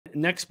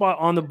Next spot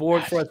on the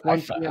board for us. I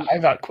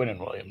thought Quinnen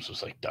Williams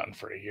was like done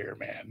for a year,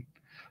 man.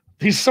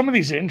 Some of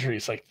these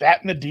injuries, like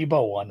that and the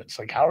Debo one, it's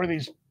like, how are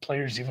these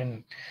players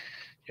even,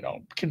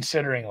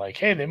 considering like,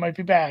 hey, they might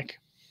be back?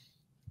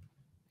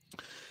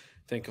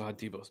 Thank God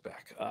Debo's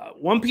back.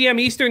 1 p.m.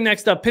 Eastern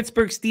next up.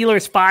 Pittsburgh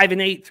Steelers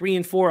 5-8,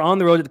 3-4 on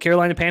the road at the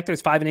Carolina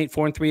Panthers 5-8,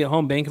 4-3 at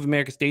home. Bank of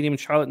America Stadium in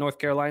Charlotte, North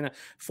Carolina.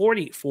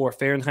 44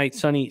 Fahrenheit,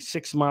 sunny,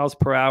 6 miles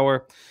per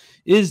hour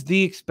is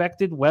the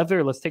expected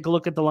weather. Let's take a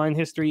look at the line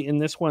history in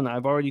this one.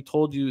 I've already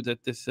told you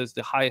that this is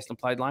the highest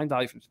implied line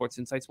value from Sports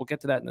Insights. We'll get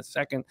to that in a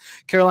second.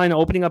 Carolina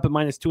opening up at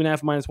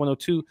 -2.5,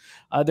 -102.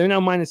 They're now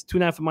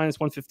 -2.5 at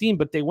 -115,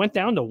 but they went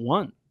down to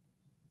 1.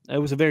 It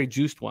was a very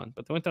juiced one,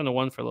 but they went down to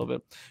 1 for a little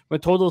bit.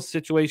 But total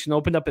situation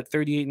opened up at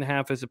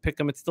 38.5 as a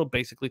pick'em. It's still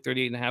basically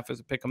 38.5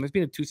 as a pick'em. There's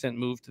been a 2-cent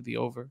move to the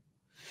over.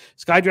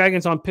 Sky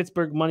Dragons on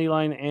Pittsburgh money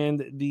line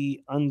and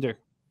the under.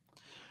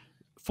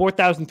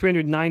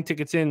 4,309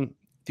 tickets in.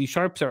 The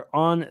Sharps are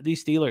on the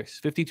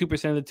Steelers.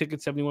 52% of the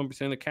tickets,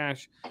 71% of the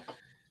cash.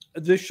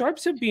 The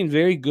Sharps have been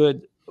very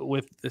good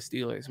with the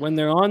Steelers. When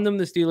they're on them,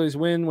 the Steelers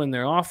win. When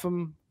they're off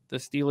them, the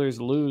Steelers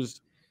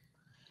lose.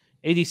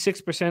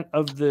 86%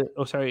 of the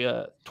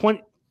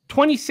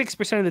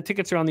 26% of the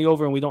tickets are on the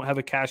over, and we don't have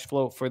a cash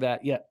flow for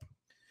that yet.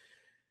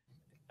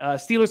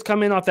 Steelers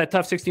come in off that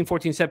tough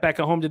 16-14 setback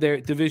at home to their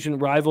division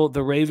rival,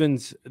 the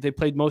Ravens. They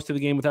played most of the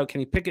game without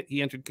Kenny Pickett.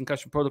 He entered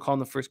concussion protocol in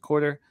the first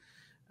quarter,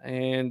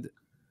 and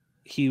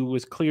he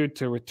was cleared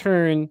to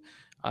return.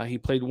 He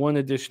played one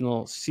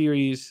additional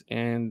series,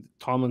 and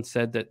Tomlin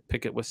said that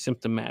Pickett was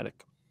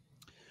symptomatic.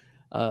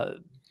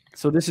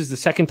 So this is the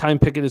second time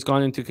Pickett has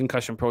gone into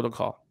concussion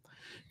protocol.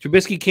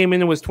 Trubisky came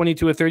in and was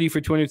 22 of 30 for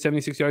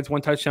 276 yards,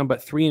 1 touchdown,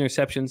 but 3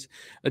 interceptions.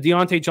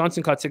 Deontay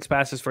Johnson caught 6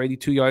 passes for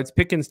 82 yards.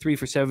 Pickens 3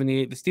 for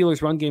 78. The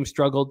Steelers' run game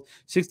struggled,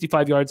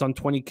 65 yards on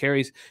 20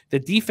 carries. The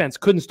defense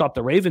couldn't stop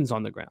the Ravens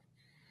on the ground.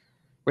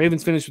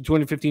 Ravens finished with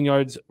 215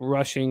 yards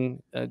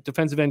rushing.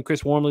 Defensive end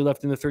Chris Wormley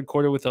left in the third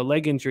quarter with a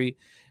leg injury,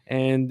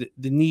 and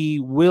the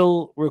knee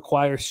will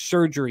require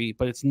surgery,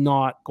 but it's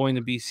not going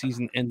to be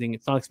season-ending.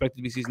 It's not expected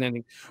to be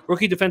season-ending.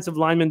 Rookie defensive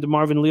lineman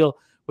DeMarvin Leal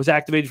was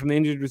activated from the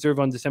injured reserve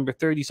on December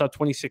 3rd. He saw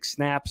 26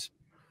 snaps.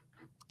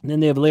 And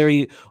then they have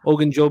Larry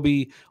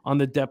Ogunjobi on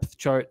the depth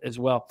chart as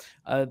well.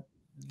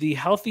 The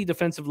healthy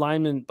defensive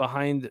linemen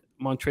behind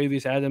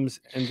Montravius Adams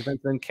and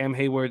defensive end Cam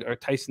Hayward are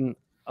Tyson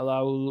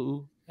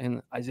Alaulu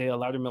and Isaiah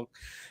Loudermilk.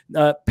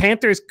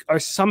 Panthers are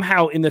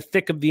somehow in the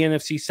thick of the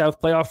NFC South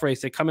playoff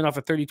race. They come in off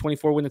a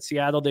 30-24 win at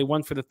Seattle. They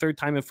won for the third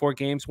time in 4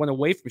 games, went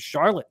away from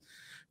Charlotte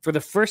for the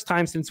first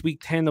time since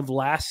week 10 of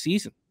last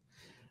season.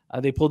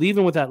 They pulled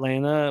even with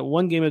Atlanta,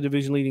 1 game of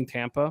division leading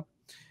Tampa.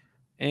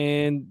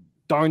 And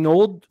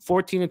Darnold,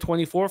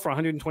 14-24 for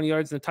 120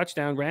 yards and a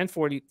touchdown, ran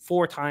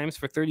 44 times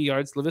for 30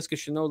 yards. Laviska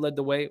Shenault led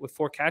the way with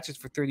 4 catches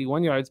for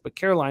 31 yards, but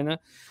Carolina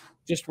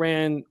just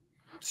ran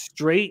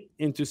straight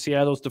into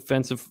Seattle's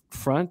defensive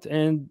front,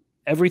 and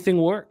everything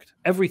worked.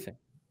 Everything.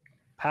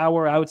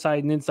 Power,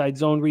 outside and inside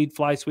zone read,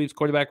 fly sweeps,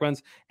 quarterback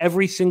runs.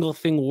 Every single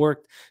thing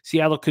worked.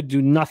 Seattle could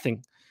do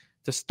nothing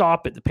to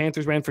stop it. The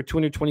Panthers ran for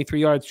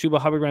 223 yards. Chuba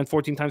Hubbard ran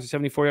 14 times for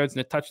 74 yards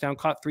and a touchdown,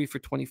 caught 3 for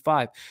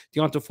 25.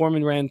 Deonta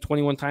Foreman ran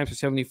 21 times for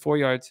 74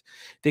 yards.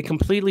 They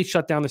completely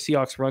shut down the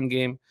Seahawks run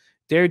game.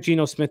 Dared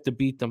Geno Smith to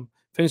beat them.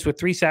 Finished with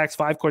 3 sacks,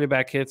 5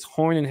 quarterback hits.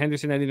 Horn and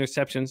Henderson had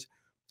interceptions.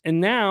 And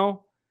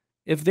now,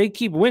 if they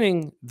keep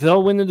winning,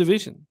 they'll win the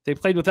division. They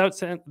played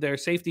without their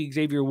safety,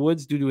 Xavier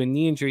Woods, due to a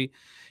knee injury.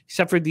 He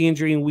suffered the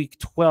injury in week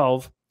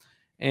 12.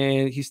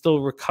 And he's still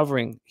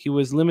recovering. He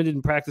was limited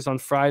in practice on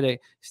Friday.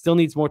 Still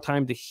needs more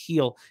time to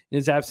heal. In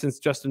his absence,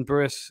 Justin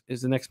Burris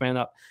is the next man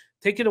up.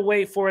 Take it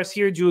away for us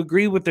here. Do you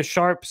agree with the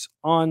Sharps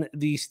on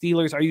the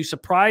Steelers? Are you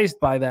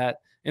surprised by that?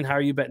 And how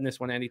are you betting this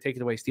one, Andy? Take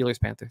it away,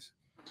 Steelers, Panthers.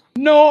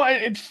 No,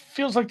 it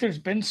feels like there's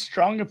been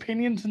strong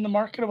opinions in the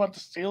market about the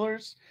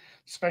Steelers,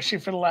 especially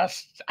for the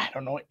last,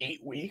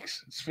 8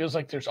 weeks. It feels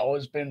like there's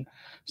always been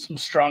some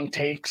strong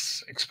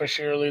takes,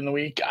 especially early in the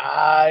week.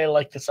 I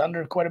like this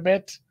under quite a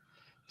bit.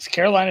 This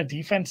Carolina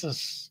defense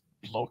is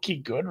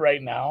low-key good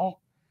right now.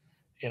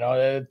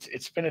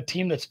 It's been a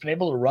team that's been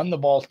able to run the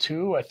ball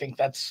too. I think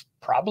that's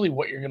probably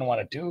what you're going to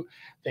want to do.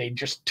 They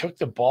just took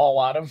the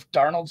ball out of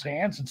Darnold's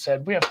hands and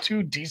said, we have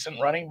 2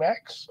 decent running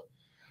backs.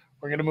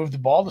 We're going to move the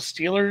ball. The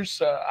Steelers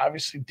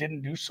obviously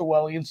didn't do so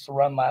well against the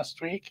run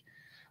last week.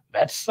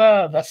 That's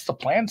the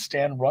plan,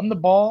 Stan. Run the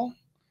ball,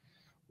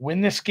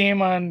 win this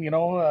game on,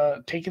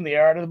 taking the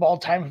air out of the ball,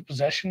 time of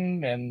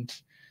possession, and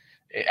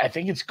I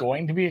think it's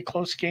going to be a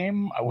close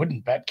game. I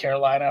wouldn't bet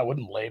Carolina. I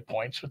wouldn't lay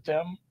points with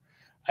them.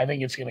 I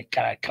think it's going to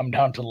kind of come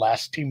down to the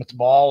last team with the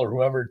ball or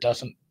whoever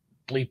doesn't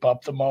bleep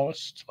up the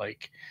most.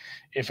 Like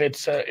if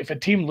a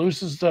team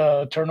loses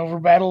the turnover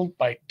battle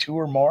by 2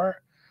 or more,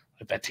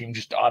 like that team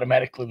just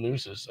automatically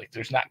loses. Like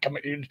there's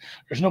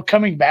no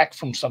coming back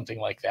from something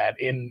like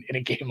that in a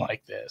game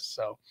like this.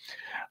 So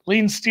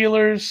lean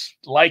Steelers,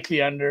 like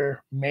the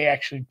under, may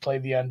actually play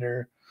the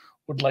under.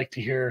 Would like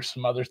to hear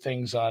some other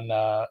things on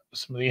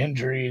some of the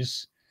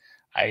injuries.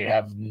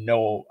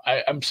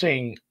 I'm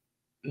saying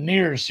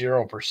near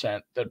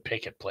 0% that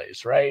Pickett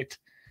plays, right?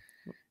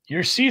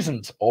 Your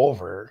season's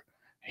over.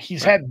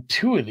 He's had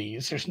 2 of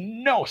these. There's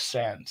no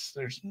sense.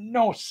 There's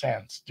no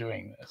sense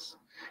doing this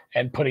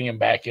and putting him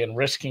back in,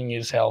 risking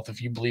his health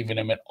if you believe in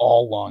him at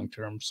all long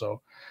term.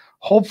 So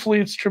hopefully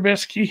it's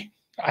Trubisky,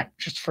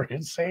 just for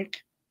his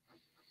sake.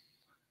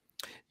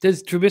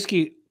 Does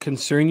Trubisky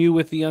concern you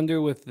with the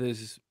under, with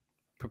his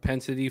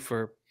propensity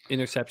for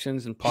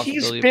interceptions and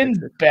possibility? He's been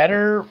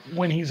better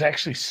when he's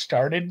actually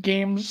started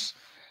games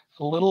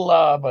a little,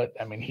 but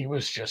I mean, he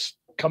was just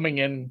coming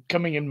in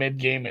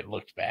mid-game. It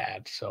looked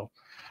bad. So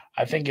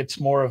I think it's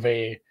more of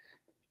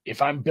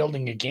if I'm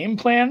building a game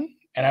plan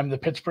and I'm the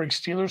Pittsburgh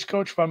Steelers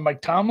coach, if I'm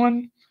Mike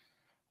Tomlin,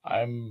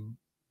 I'm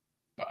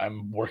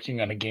working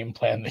on a game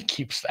plan that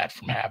keeps that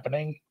from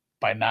happening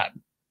by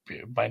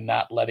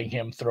not letting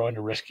him throw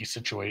into risky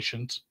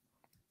situations,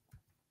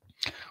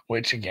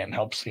 which again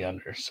helps the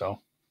under. So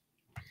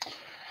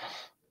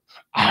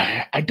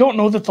I don't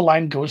know that the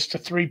line goes to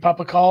 3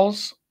 Papa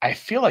calls. I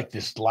feel like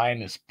this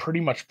line is pretty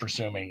much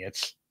presuming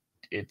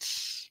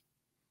it's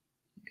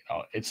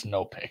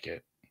no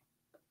Pickett.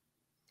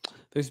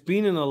 There's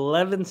been an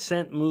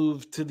 11-cent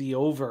move to the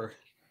over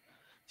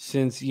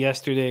since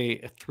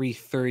yesterday at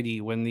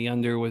 3:30 when the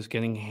under was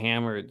getting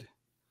hammered.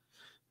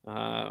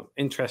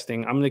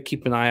 Interesting. I'm going to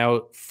keep an eye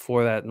out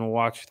for that and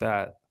watch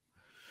that.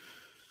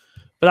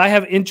 But I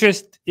have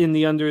interest in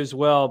the under as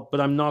well,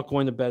 but I'm not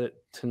going to bet it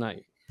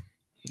tonight.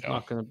 No.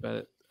 Not going to bet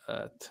it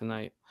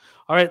tonight.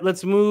 All right,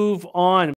 let's move on.